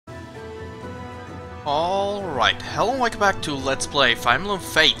Alright, hello and welcome back to Let's Play Fire Emblem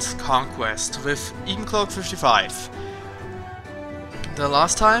Fates Conquest with Eboncloak 55. The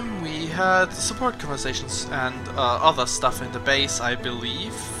last time we had support conversations and other stuff in the base, I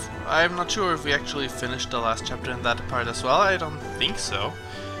believe. I'm not sure if we actually finished the last chapter in that part as well, I don't think so.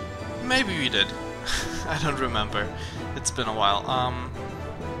 Maybe we did. I don't remember. It's been a while.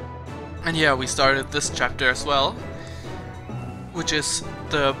 And yeah, we started this chapter as well, which is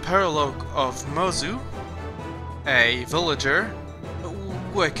the Paralogue of Mozu, a villager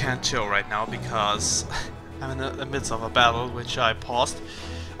who I can't show right now because I'm in the midst of a battle which I paused.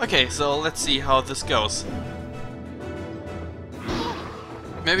 Okay, so let's see how this goes.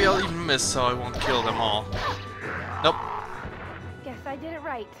 Maybe I'll even miss so I won't kill them all. Nope. Guess I did it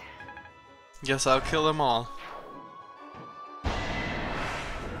right. Guess I'll kill them all.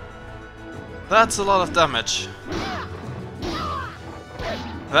 That's a lot of damage.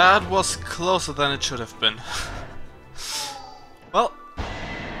 That was closer than it should have been. Well,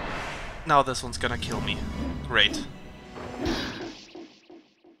 now this one's gonna kill me. Great.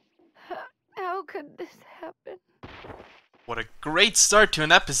 How could this happen? What a great start to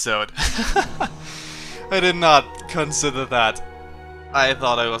an episode! I did not consider that. I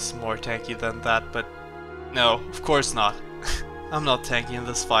thought I was more tanky than that, but no, of course not. I'm not tanky in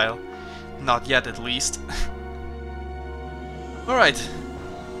this file. Not yet, at least. Alright.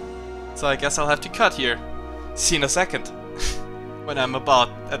 So I guess I'll have to cut here. See you in a second. When I'm about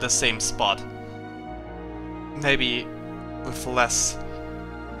at the same spot. Maybe with less...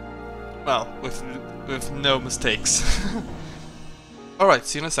 well, with no mistakes. Alright,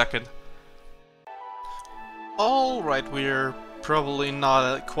 see you in a second. Alright, we're probably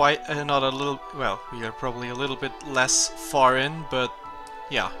not not a little... well, we are probably a little bit less far in, but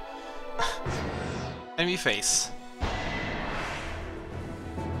yeah. Enemy face.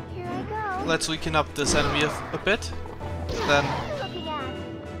 Here I go. Let's weaken up this enemy a bit. Then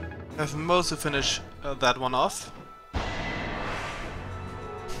have Mozu finish that one off.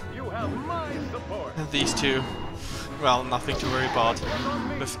 You have my support. And these two, well, nothing to worry about.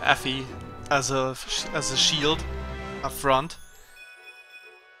 With Effie as a shield up front.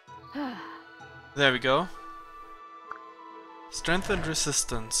 There we go. Strength and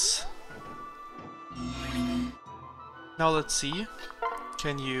resistance. Now let's see.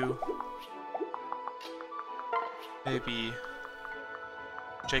 Can you maybe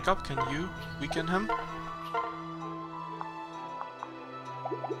Jacob, can you weaken him?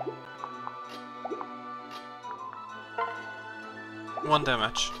 One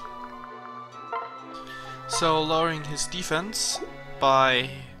damage. So lowering his defense by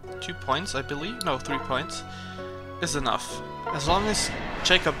 2 points, I believe, no, 3 points, is enough. As long as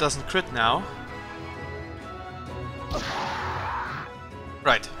Jacob doesn't crit now.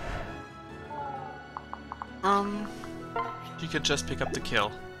 Right. She could just pick up the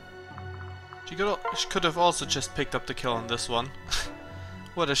kill. She could have also just picked up the kill on this one.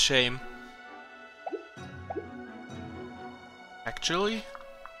 What a shame. Actually,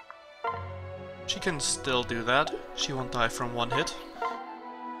 she can still do that. She won't die from one hit.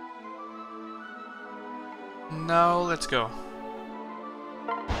 Now let's go.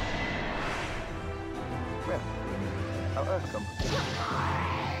 Well, how irksome.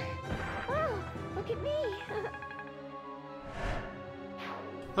 Oh, look at me.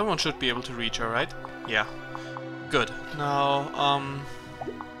 That one should be able to reach her, right? Yeah. Good. Now,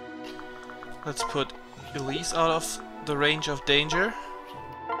 let's put Elise out of the range of danger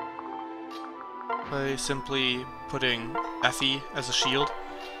by simply putting Effie as a shield.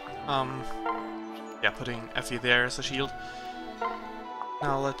 Yeah, putting Effie there as a shield.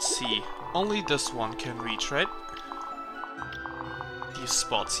 Now let's see. Only this one can reach, right? These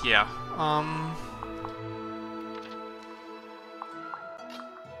spots, yeah.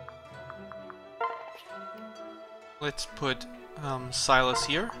 Let's put Silas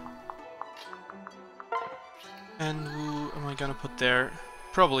here. And who am I gonna put there?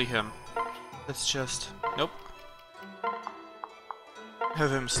 Probably him. Let's just... nope.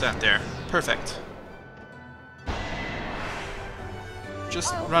 Have him stand there. Perfect.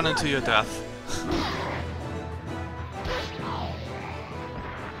 Just run into your death.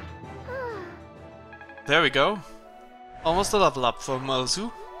 There we go. Almost a level up for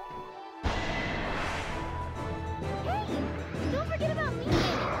Mozu. Don't forget about me.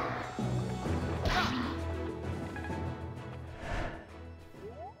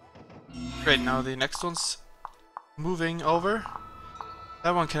 Great, now the next one's moving over.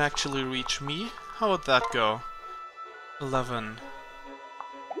 That one can actually reach me. How would that go? 11.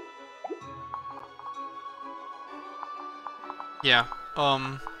 Yeah,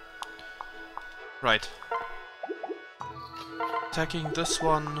 Right. Attacking this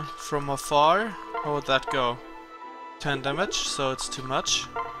one from afar. How would that go? 10 damage, so it's too much.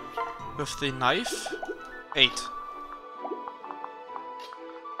 With the knife, 8.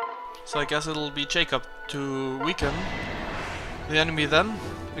 So I guess it'll be Jacob to weaken the enemy then,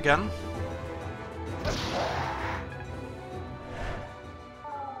 again.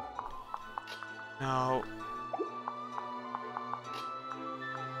 Now...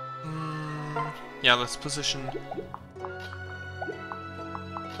 yeah, let's position...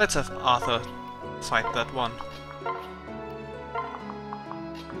 Let's have Arthur fight that one.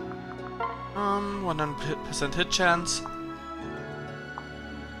 100% hit chance.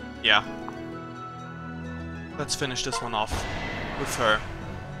 Yeah. Let's finish this one off with her.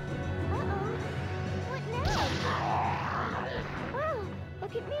 What now? Wow,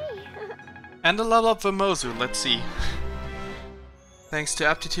 look at me. And a level up for Mozu, let's see. Thanks to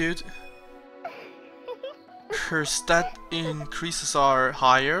aptitude, her stat increases are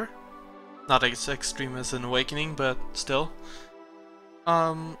higher. Not as extreme as an awakening, but still.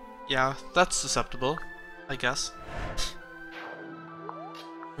 Yeah, that's susceptible, I guess.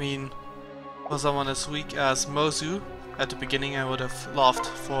 I mean, for someone as weak as Mozu, at the beginning I would have loved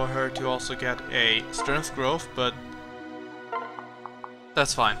for her to also get a strength growth, but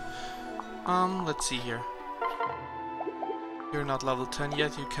that's fine. Let's see here. You're not level 10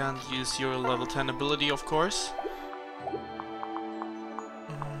 yet, you can't use your level 10 ability, of course.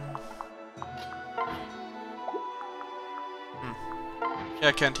 Yeah,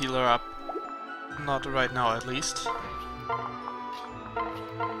 I can't heal her up. Not right now, at least. I'll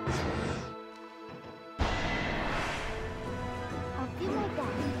do my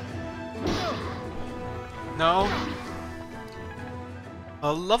best. No.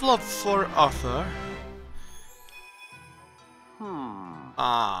 A level up for Arthur.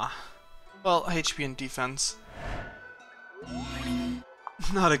 Well, HP and defense.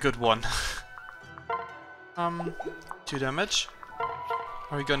 Not a good one. 2 damage.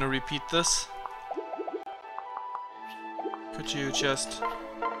 Are we gonna repeat this? Could you just...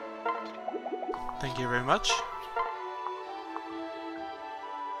 Thank you very much.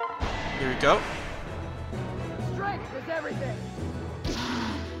 Here we go. Strength is everything.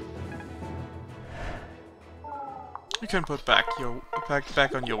 You can put back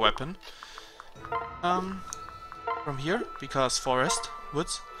on your weapon. From here, because forest,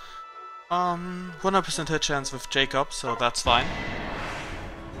 woods. 100% hit chance with Jacob, so that's fine.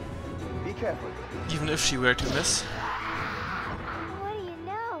 Be careful. Even if she were to miss. What do you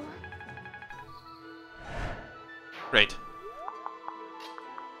know? Great.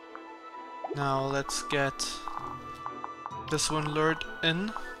 Now let's get this one lured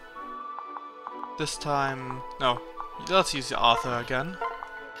in. This time... no. Let's use the Arthur again.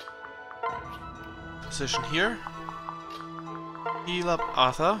 Position here. Heal up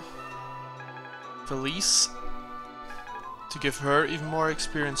Arthur. Felice. To give her even more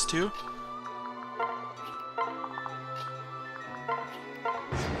experience too.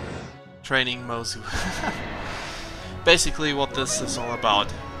 Training Mozu. Basically what this is all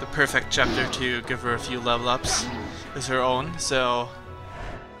about. The perfect chapter to give her a few level ups is her own, so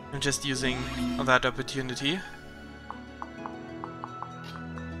I'm just using that opportunity.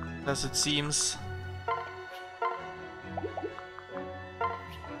 As it seems,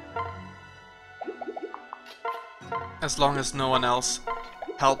 as long as no one else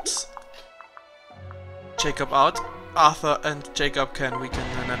helps Jacob out, Arthur and Jacob can weaken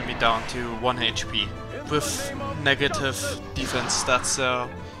an enemy down to 1 HP with negative defense stats, so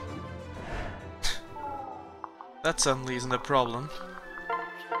that suddenly isn't a problem.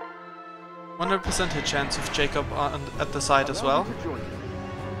 100% hit chance with Jacob at the side as well.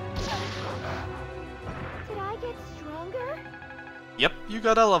 Did I get stronger? Yep, you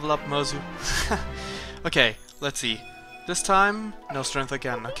gotta level up, Mozu. Okay, let's see. This time, no strength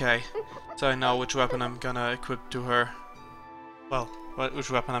again, okay. So I know which weapon I'm gonna equip to her. Well, which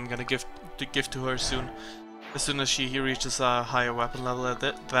weapon I'm gonna give to her soon. As soon as she reaches a higher weapon level,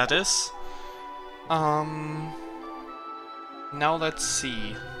 that is. Now let's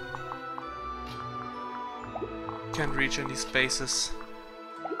see. Can't reach any spaces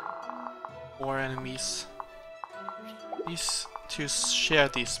or enemies. These two share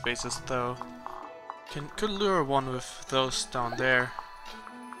these spaces though. Could lure one with those down there.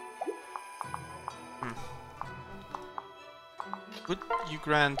 Would you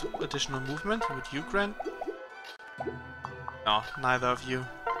grant additional movement? Would you grant? No, neither of you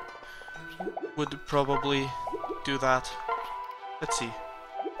would probably do that. Let's see.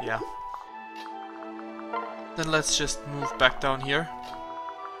 Yeah. Then let's just move back down here.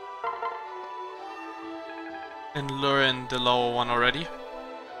 and lure in the lower one already.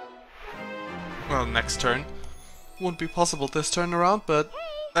 Well, next turn. Won't be possible this turn around, but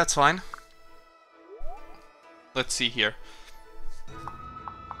that's fine. Let's see here.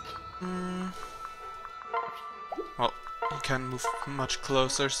 Well, you can't move much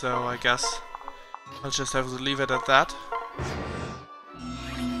closer, so I guess I'll just have to leave it at that.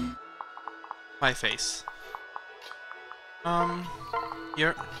 My face.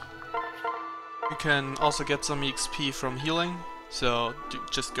 Here. You can also get some XP from healing, so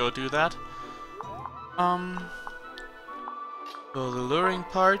just go do that. So the luring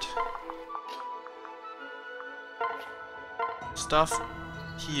part. Stuff.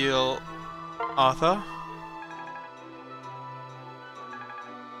 Heal Arthur.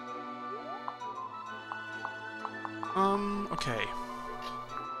 Okay.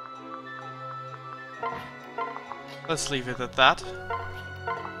 Let's leave it at that.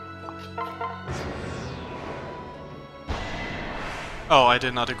 Oh, I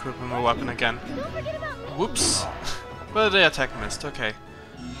did not equip him a weapon again. Whoops. But the attack missed, okay.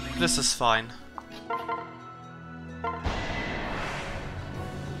 This is fine.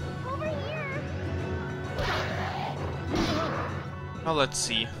 Now let's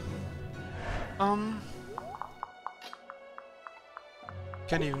see.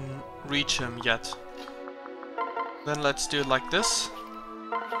 Can't even reach him yet. Then let's do it like this.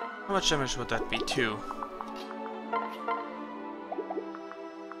 How much damage would that be? 2.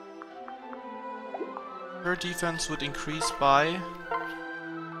 Her defense would increase by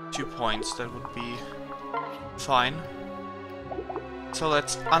 2 points. That would be fine. So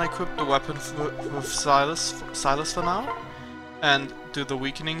let's unequip the weapon with Silas for now. And do the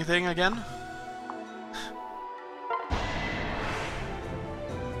weakening thing again.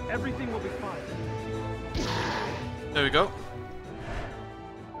 Everything will be fine. There we go.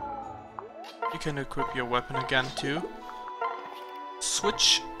 You can equip your weapon again too.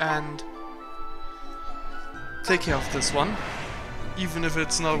 Switch and take care of this one. Even if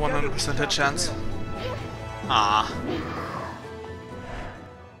it's not 100% a chance. Ah.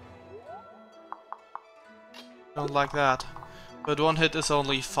 Don't like that. But one hit is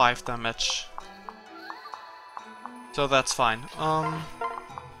only 5 damage. So that's fine.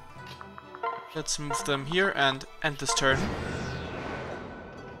 Let's move them here and end this turn.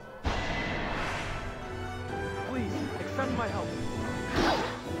 Please, accept my help.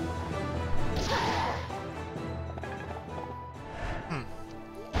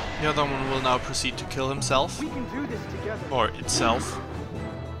 The other one will now proceed to kill himself. We can do this together. Or itself.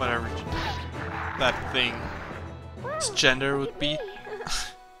 Whatever that thing's gender would be.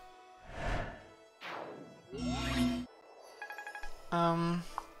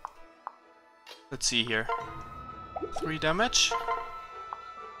 Let's see here. 3 damage.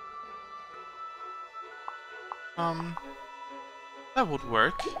 That would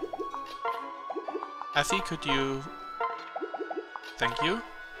work. Effie, could you... Thank you.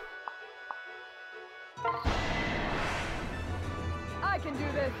 I can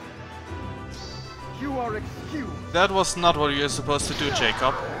do this. You are excused. That was not what you're supposed to do,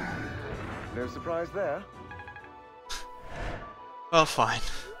 Jacob. No surprise there. Well, fine.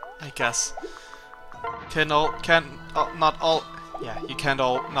 I guess. You can't all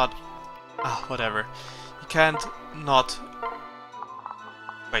not... Ah, whatever. You can't not...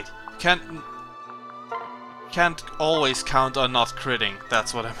 Wait. You can't always count on not critting.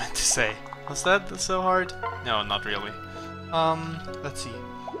 That's what I meant to say. Was that so hard? No, not really. Let's see.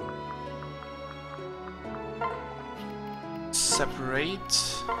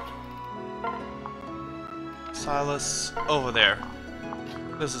 Separate... Silas over there.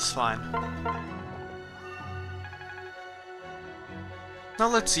 This is fine. Now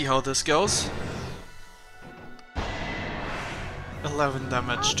let's see how this goes. 11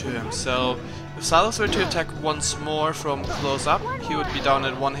 damage to him, so if Silas were to attack once more from close up, he would be down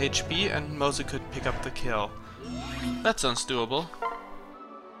at 1 HP and Mozu could pick up the kill. That sounds doable.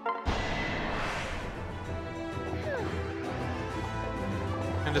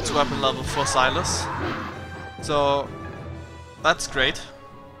 And it's weapon level for Silas. So that's great.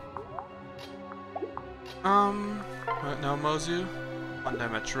 Right now Mozu. 1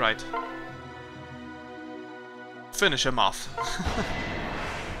 damage, right. Finish him off.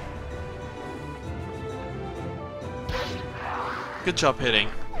 Good job hitting.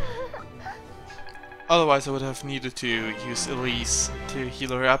 Otherwise I would have needed to use Elise to heal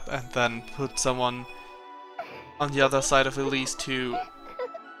her up and then put someone on the other side of Elise to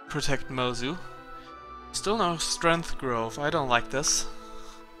protect Mozu. Still no strength growth, I don't like this.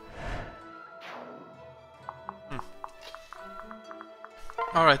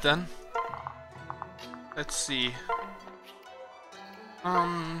 Alright then. Let's see.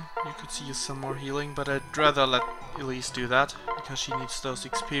 You could use some more healing, but I'd rather let Elise do that, because she needs those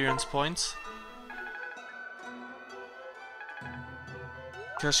experience points.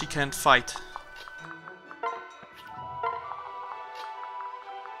 Because she can't fight.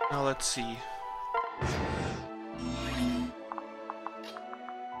 Now let's see.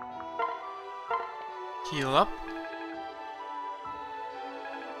 Heal up.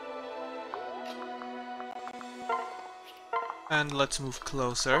 And let's move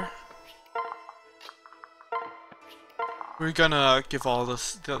closer. We're gonna give all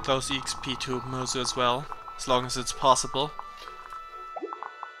those EXP to Mozu as well, as long as it's possible.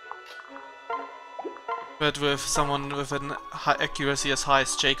 But with someone with an high accuracy as high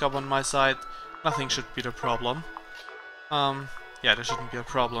as Jacob on my side, nothing should be the problem. Yeah, there shouldn't be a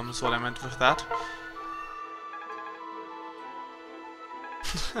problem, is what I meant with that.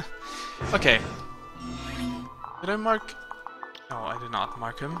 Okay. Did I mark... No, I did not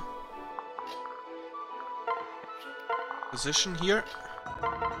mark him. Position here.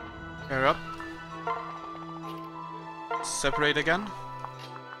 Pair up. Separate again.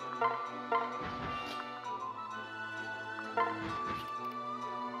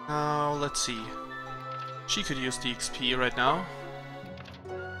 Now, let's see. She could use the XP right now.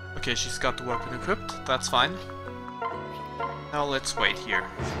 Okay, she's got the weapon equipped, that's fine. Now let's wait here.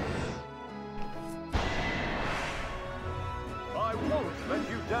 I won't let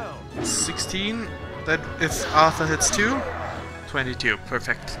you down. 16, that if Arthur hits 2, 22,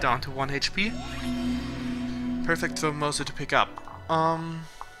 perfect, down to 1 HP. Perfect for Mozu to pick up.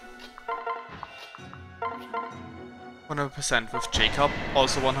 100% with Jacob,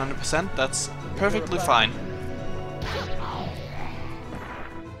 also 100%, that's perfectly fine.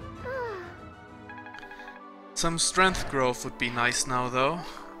 Some strength growth would be nice now though.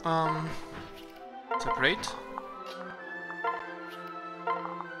 Separate.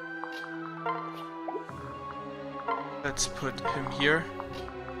 Let's put him here.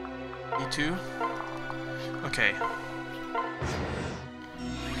 E2. Okay.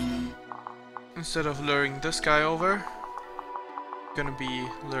 Instead of luring this guy over, gonna be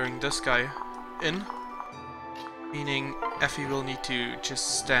luring this guy in. Meaning Effie will need to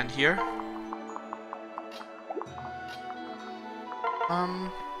just stand here.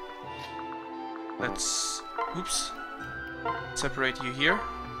 Let's... oops. Separate you here.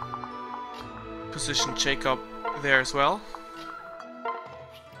 Position Jacob there as well.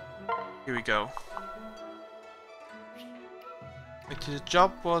 Here we go. The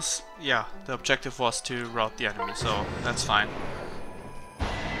job was... yeah, the objective was to rout the enemy, so that's fine.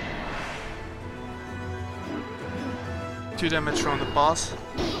 2 damage from the boss.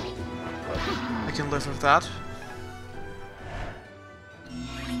 I can live with that.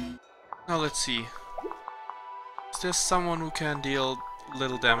 Now let's see. Is there someone who can deal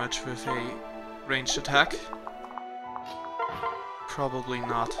little damage with a ranged attack? Probably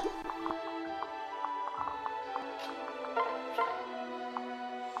not.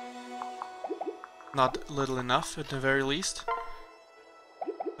 Not little enough, at the very least.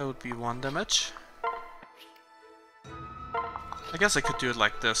 That would be 1 damage. I guess I could do it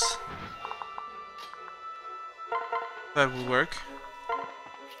like this. That would work.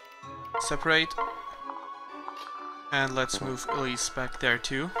 Separate. And let's move Elise back there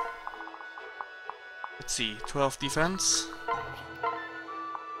too. Let's see, 12 defense.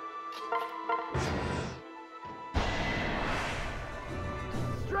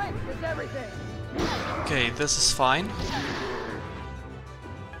 Strength is everything. Okay, this is fine.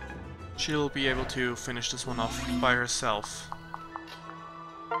 She'll be able to finish this one off by herself.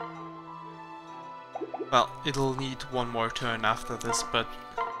 Well, it'll need one more turn after this, but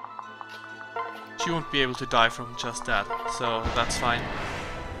she won't be able to die from just that, so that's fine.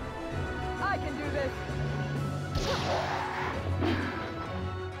 I can do this.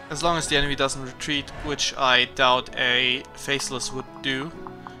 As long as the enemy doesn't retreat, which I doubt a Faceless would do.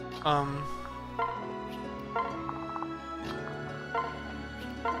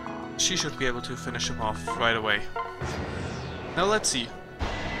 She should be able to finish him off right away. Now let's see.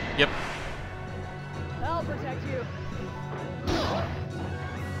 Yep. I'll protect you.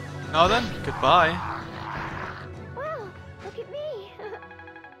 Now then, goodbye. Wow, look at me.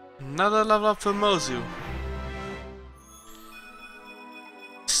 Another level up for Mozu.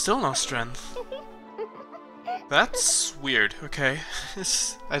 Still no strength. That's weird, okay.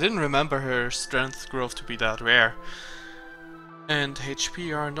 I didn't remember her strength growth to be that rare. And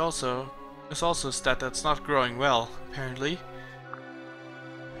HP aren't also... is also a stat that's not growing well, apparently.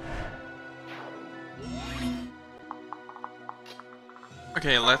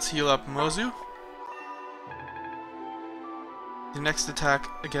 Okay, let's heal up Mozu. The next attack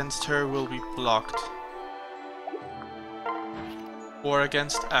against her will be blocked. Or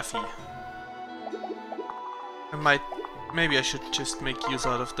against Effie. Maybe I should just make use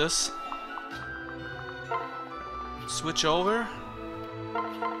out of this. Switch over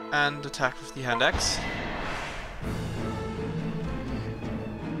and attack with the hand axe.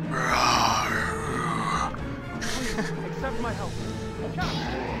 Accept my help.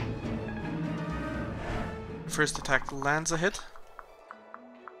 First attack lands a hit.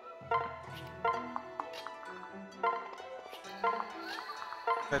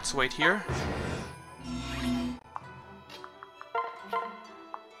 Let's wait here.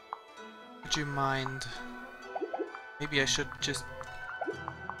 Would you mind? Maybe I should just...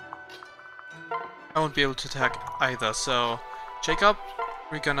 I won't be able to attack either, so... Jacob,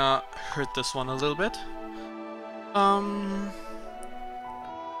 we're gonna hurt this one a little bit.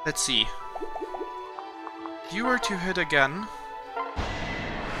 Let's see. If you were to hit again...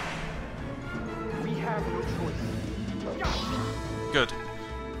 We have no choice. Good.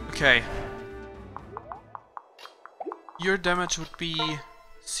 Okay. Your damage would be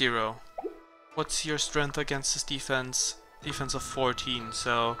 0. What's your strength against his defense? Defense of 14,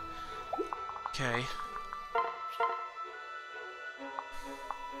 so... Okay.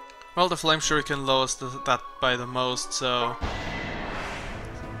 Well, the Flame Shuriken lowers that by the most, so...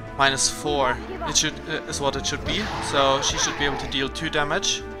 -4 it should, is what it should be, so she should be able to deal 2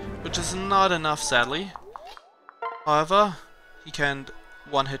 damage, which is not enough, sadly. However, he can't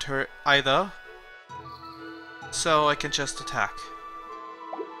one-hit her either, so I can just attack.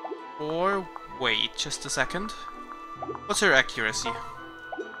 Or wait, just a second. What's her accuracy?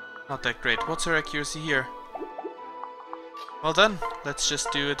 Not that great. What's her accuracy here? Well then, let's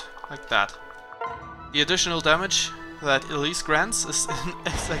just do it like that. The additional damage that Elise grants is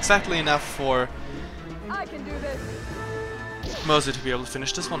exactly enough for I can do this. Mosey to be able to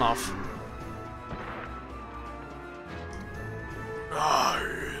finish this one off.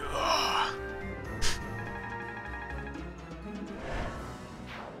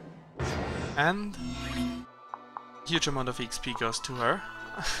 And huge amount of XP goes to her.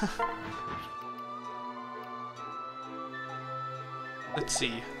 Let's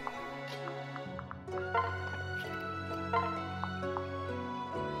see.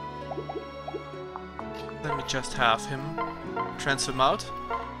 Let me just have him transform out.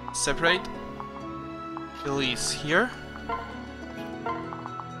 Separate Elise here.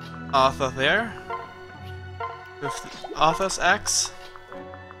 Arthur there. With Arthur's axe.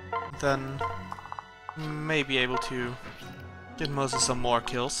 Then may be able to get Moses some more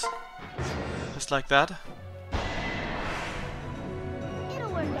kills. Just like that.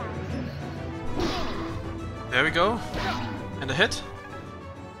 It'll work out. There we go. And a hit.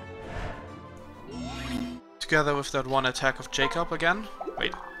 Together with that one attack of Jacob again.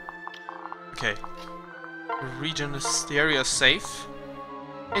 Wait. Okay. The area is safe.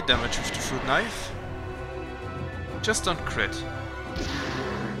 8 damage with the food knife. Just don't crit.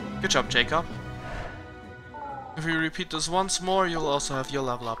 Good job, Jacob. If we repeat this once more, you'll also have your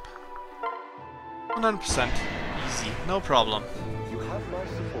level up. 100%. Easy. No problem. You have my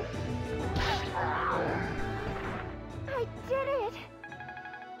support. I did it.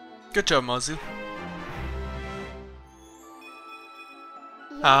 Good job, Mozu.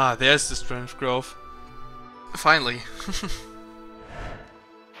 Ah, there's the strength growth. Finally.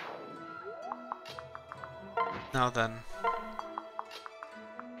 Now then.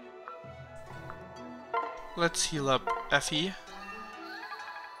 Let's heal up Effie.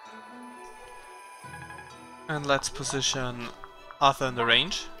 And let's position Arthur in the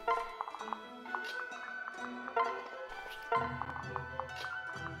range.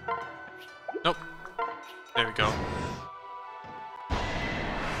 Nope. There we go.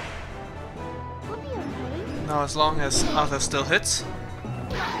 We'll be okay. Now as long as Arthur still hits.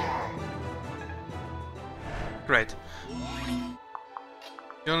 Great.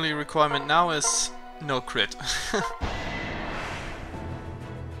 The only requirement now is no crit.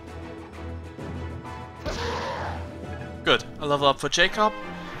 Good. A level up for Jacob,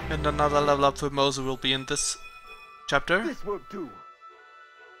 and another level up for Mozu will be in this chapter. This won't do.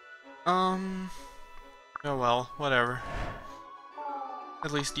 Oh well, whatever.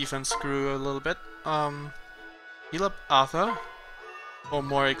 At least defense grew a little bit. Heal up Arthur for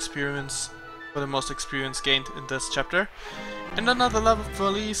more experience, for the most experience gained in this chapter. And another level for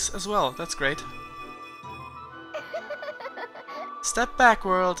Elise as well. That's great. Step back,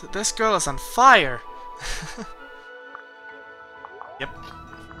 world. This girl is on fire. Yep.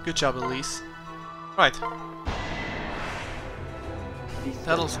 Good job, Elise. Right.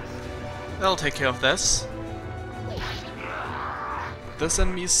 That'll take care of this. this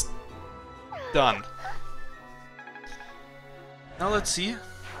enemy is done. Now let's see.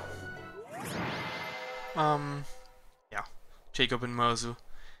 Yeah, Jacob and Mozu.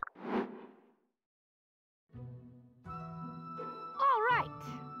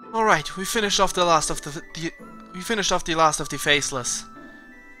 All right, we finished off the last of the faceless.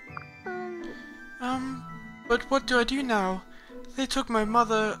 But what do I do now? They took my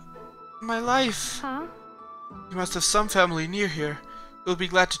mother, my life. Huh? You must have some family near here. We'll be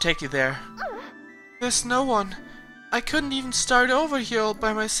glad to take you there. There's no one. I couldn't even start over here all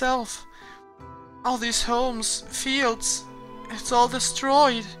by myself. All these homes, fields, it's all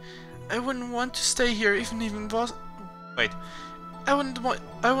destroyed. I wouldn't want to stay here even if it was. Wait. I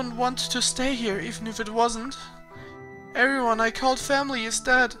wouldn't want to stay here even if it wasn't. Everyone I called family is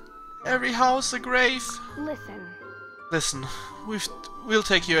dead. Every house a grave. Listen, we'll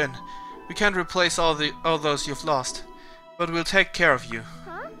take you in. We can't replace all those you've lost, but we'll take care of you.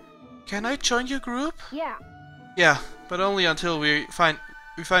 Huh? Can I join your group? Yeah. Yeah, but only until we find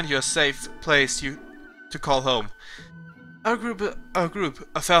you a safe place to call home. Our group,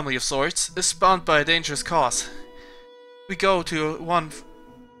 a family of sorts, is bound by a dangerous cause. We go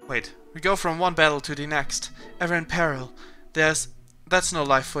from one battle to the next, ever in peril. That's no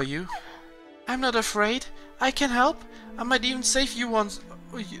life for you. I'm not afraid. I can help. I might even save you or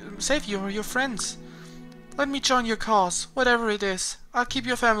your friends. Let me join your cause, whatever it is. I'll keep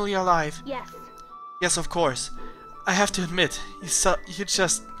your family alive. Yes. Yes, of course. I have to admit, you sound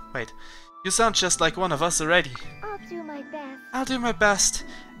just like one of us already. I'll do my best. I'll do my best,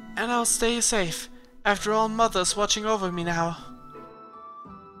 and I'll stay safe. After all, Mother's watching over me now.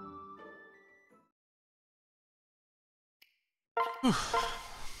 Whew.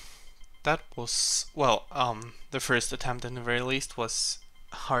 That was, well, the first attempt in the very least was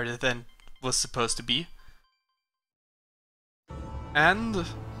harder than was supposed to be. And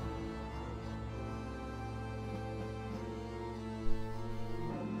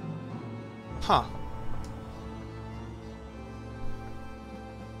huh.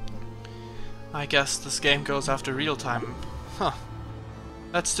 I guess this game goes after real time. Huh.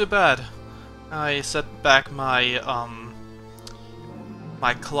 That's too bad. I set back my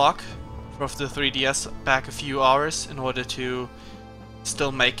my clock of the 3DS back a few hours in order to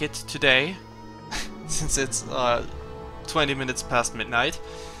still make it today, since it's 20 minutes past midnight.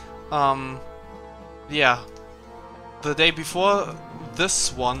 Yeah, the day before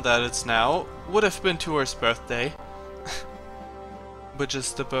this one that it's now would have been Tour's birthday, which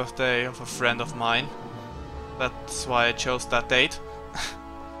is the birthday of a friend of mine. That's why I chose that date.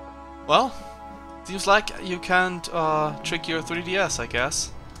 Well, seems like you can't trick your 3DS, I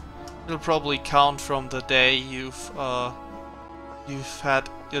guess. It'll probably count from the day you've had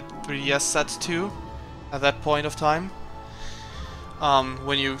your 3DS set to at that point of time,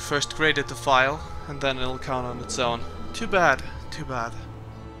 when you first created the file, and then it'll count on its own. Too bad, too bad.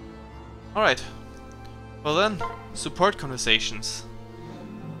 Alright, well then, support conversations.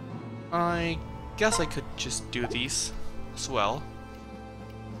 I guess I could just do these as well,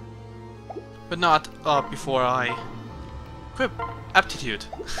 but not before I equip aptitude.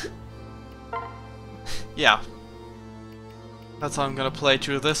 Yeah, that's how I'm gonna play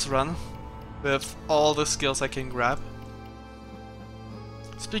through this run, with all the skills I can grab.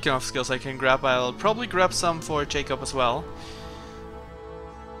 Speaking of skills I can grab, I'll probably grab some for Jacob as well,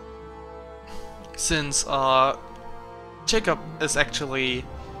 since Jacob is actually,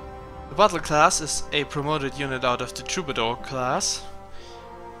 the Butler class is a promoted unit out of the Troubadour class,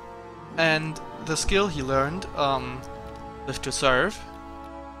 and the skill he learned, Live to Serve,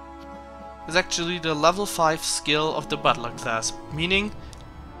 is actually the level 5 skill of the Butler class, meaning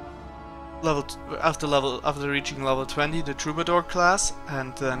after reaching level 20 the Troubadour class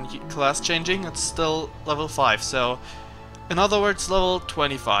and then class changing, it's still level 5, so in other words level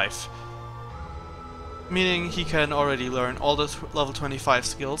 25, meaning he can already learn all the level 25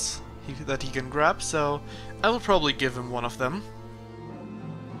 skills that he can grab, so I will probably give him one of them,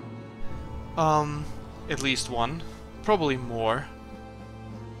 at least one, probably more.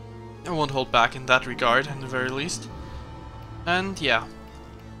 I won't hold back in that regard, in the very least. And yeah,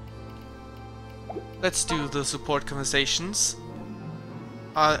 let's do the support conversations.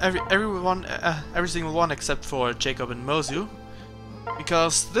 Every single one except for Jacob and Mozu,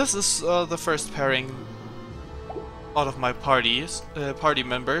 because this is the first pairing out of my party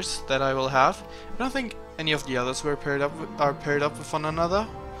members that I will have. I don't think any of the others are paired up with one another.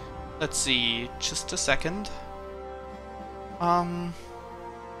 Let's see, just a second.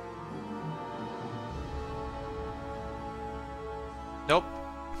 Nope.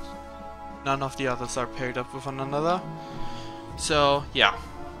 None of the others are paired up with one another. So, yeah.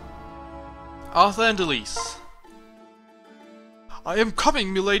 Arthur and Elise. I am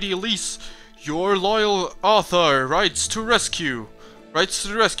coming, milady Elise. Your loyal Arthur rides to rescue. Rides to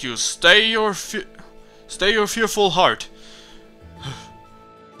the rescue. Stay your fearful heart.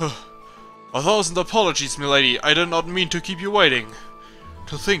 1,000 apologies, milady. I did not mean to keep you waiting.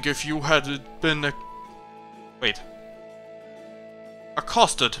 To think if you had been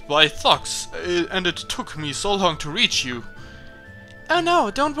accosted by thugs, and it took me so long to reach you. Oh no,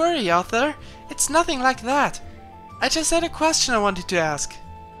 don't worry, Arthur. It's nothing like that. I just had a question I wanted to ask.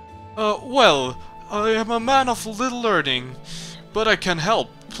 Well, I am a man of little learning, but I can help.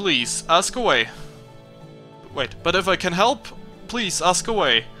 Please, ask away. Wait, but if I can help, please ask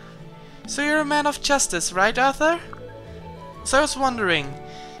away. So you're a man of justice, right, Arthur? So I was wondering,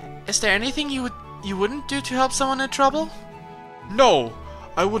 is there anything you wouldn't do to help someone in trouble? No,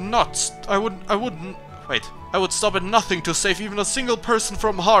 I would not. I wouldn't. Wait, I would stop at nothing to save even a single person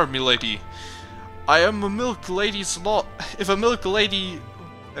from harm, milady. I am a milk lady's law. If a milk lady,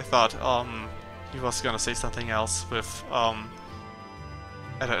 I thought, he was gonna say something else with, I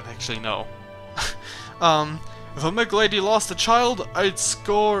don't actually know. If a milk lady lost a child, I'd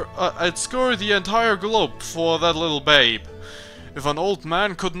score the entire globe for that little babe. If an old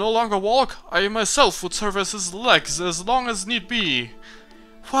man could no longer walk, I myself would serve as his legs as long as need be.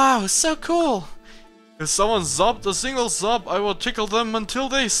 Wow, so cool! If someone sobbed a single sob, I would tickle them until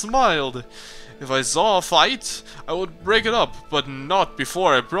they smiled. If I saw a fight, I would break it up, but not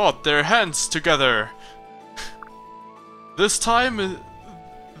before I brought their hands together. This time in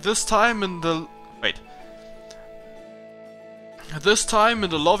the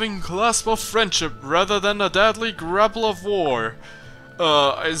loving clasp of friendship rather than a deadly grapple of war.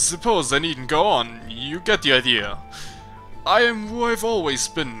 I suppose I needn't go on. You get the idea. I am who I've always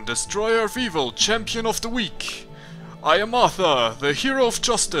been, destroyer of evil, champion of the weak. I am Arthur, the hero of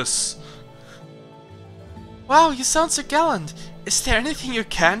justice. Wow, you sound so gallant. Is there anything you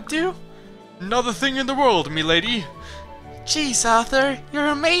can't do? Not a thing in the world, milady. Jeez, Arthur, you're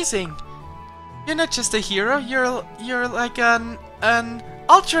amazing. You're not just a hero, you're like an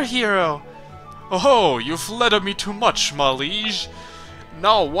ultra hero. Oh, you flatter me too much, my liege.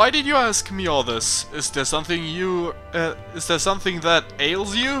 Now, why did you ask me all this? Is there something that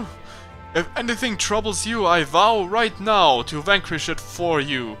ails you? If anything troubles you, I vow right now to vanquish it for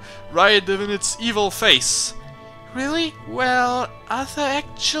you, right in its evil face. Really? Well, Arthur,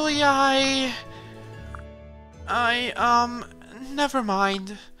 actually, never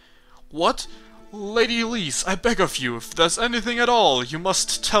mind. What? Lady Elise, I beg of you, if there's anything at all, you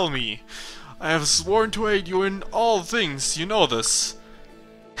must tell me. I have sworn to aid you in all things, you know this.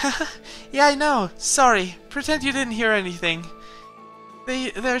 Yeah, I know. Sorry. Pretend you didn't hear anything.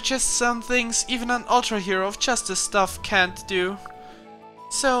 They're just some things even an ultra hero of justice stuff can't do.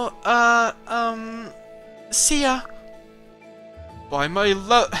 So, see ya. By my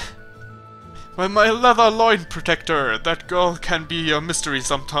leather loin protector, that girl can be a mystery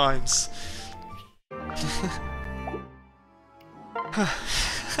sometimes.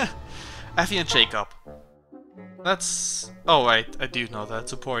 Effie and Jacob. That's... oh wait, I do know that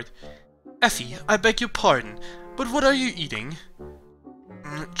support. Effie, I beg your pardon, but what are you eating?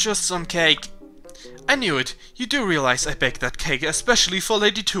 Just some cake. I knew it. You do realize I baked that cake especially for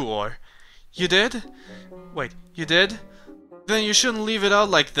Lady Tuor. You did? Wait, you did? Then you shouldn't leave it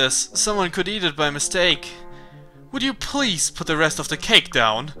out like this. Someone could eat it by mistake. Would you please put the rest of the cake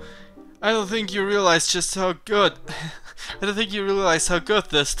down? I don't think you realize just how good... I don't think you realize how good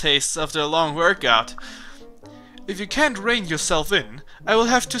this tastes after a long workout. If you can't rein yourself in, I will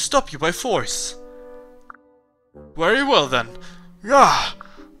have to stop you by force. Very well then. Ah!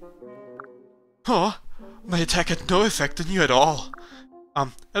 Huh? My attack had no effect on you at all.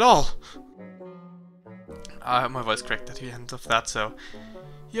 At all. My voice cracked at the end of that, so...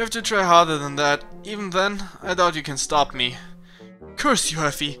 You have to try harder than that. Even then, I doubt you can stop me. Curse you,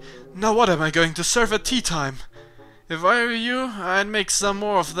 Effie! Now what am I going to serve at tea time? If I were you, I'd make some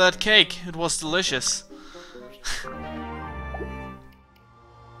more of that cake. It was delicious.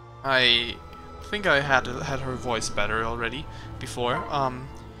 I think I had her voice better already before.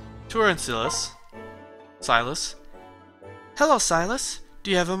 Tuor and Silas. Hello, Silas.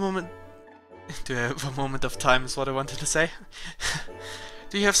 Do you have a moment? Do you have a moment of time? Is what I wanted to say.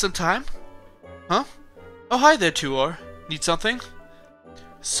 Do you have some time? Huh? Oh, hi there, Tuor. Need something?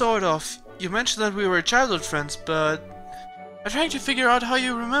 Sort of. You mentioned that we were childhood friends, but I'm trying to figure out how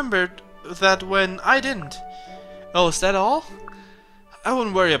you remembered that when I didn't. Oh, is that all? I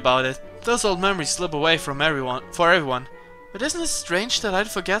wouldn't worry about it. Those old memories slip away from everyone. But isn't it strange that I'd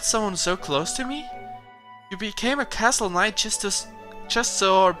forget someone so close to me? You became a castle knight just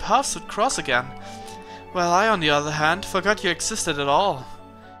so our paths would cross again. Well, I, on the other hand, forgot you existed at all.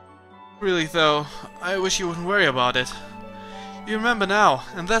 Really though, I wish you wouldn't worry about it. You remember now,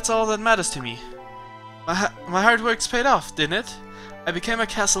 and that's all that matters to me. My hard work's paid off, didn't it? I became a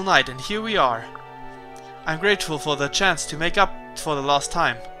castle knight, and here we are. I'm grateful for the chance to make up for the lost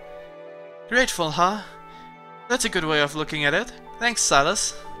time. Grateful, huh? That's a good way of looking at it. Thanks,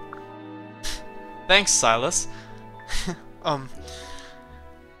 Silas. Thanks, Silas.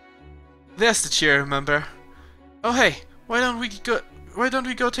 There's the chair, remember? Oh hey, why don't we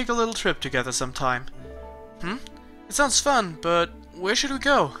go take a little trip together sometime? It sounds fun, but where should we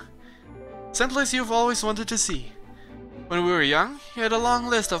go? Someplace you've always wanted to see. When we were young, you had a long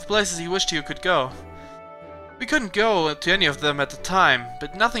list of places you wished you could go. We couldn't go to any of them at the time,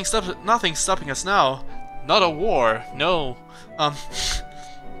 but nothing's stopping us now. Not a war, no.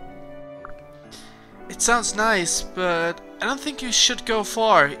 It sounds nice, but I don't think you should go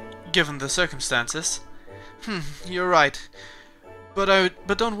far, given the circumstances. You're right.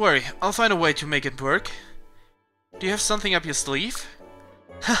 But don't worry, I'll find a way to make it work. Do you have something up your sleeve?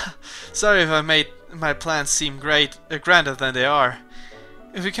 Sorry if I made my plans seem grander than they are.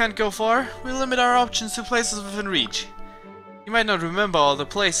 If we can't go far, we'll limit our options to places within reach. You might not remember all the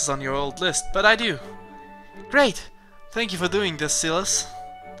places on your old list, but I do. Great! Thank you for doing this, Silas.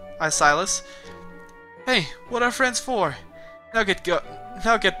 Hey, what are friends for? Now go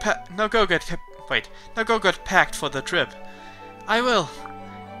get packed for the trip. I will.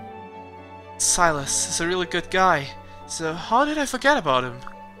 Silas is a really good guy, so how did I forget about him?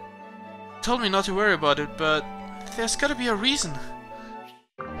 He told me not to worry about it, but there's gotta be a reason.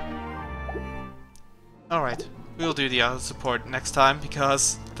 Alright, we'll do the other support next time,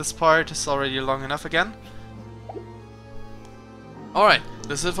 because this part is already long enough again. Alright,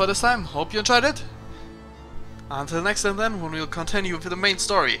 this is it for this time. Hope you enjoyed it. Until next time then, when we'll continue with the main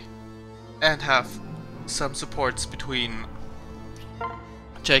story. And have some supports between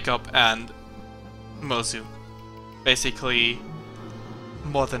Jacob and Mozu. Basically,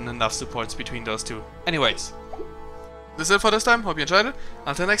 more than enough supports between those two. Anyways, this is it for this time. Hope you enjoyed it.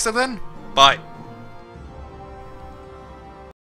 Until next time then, bye.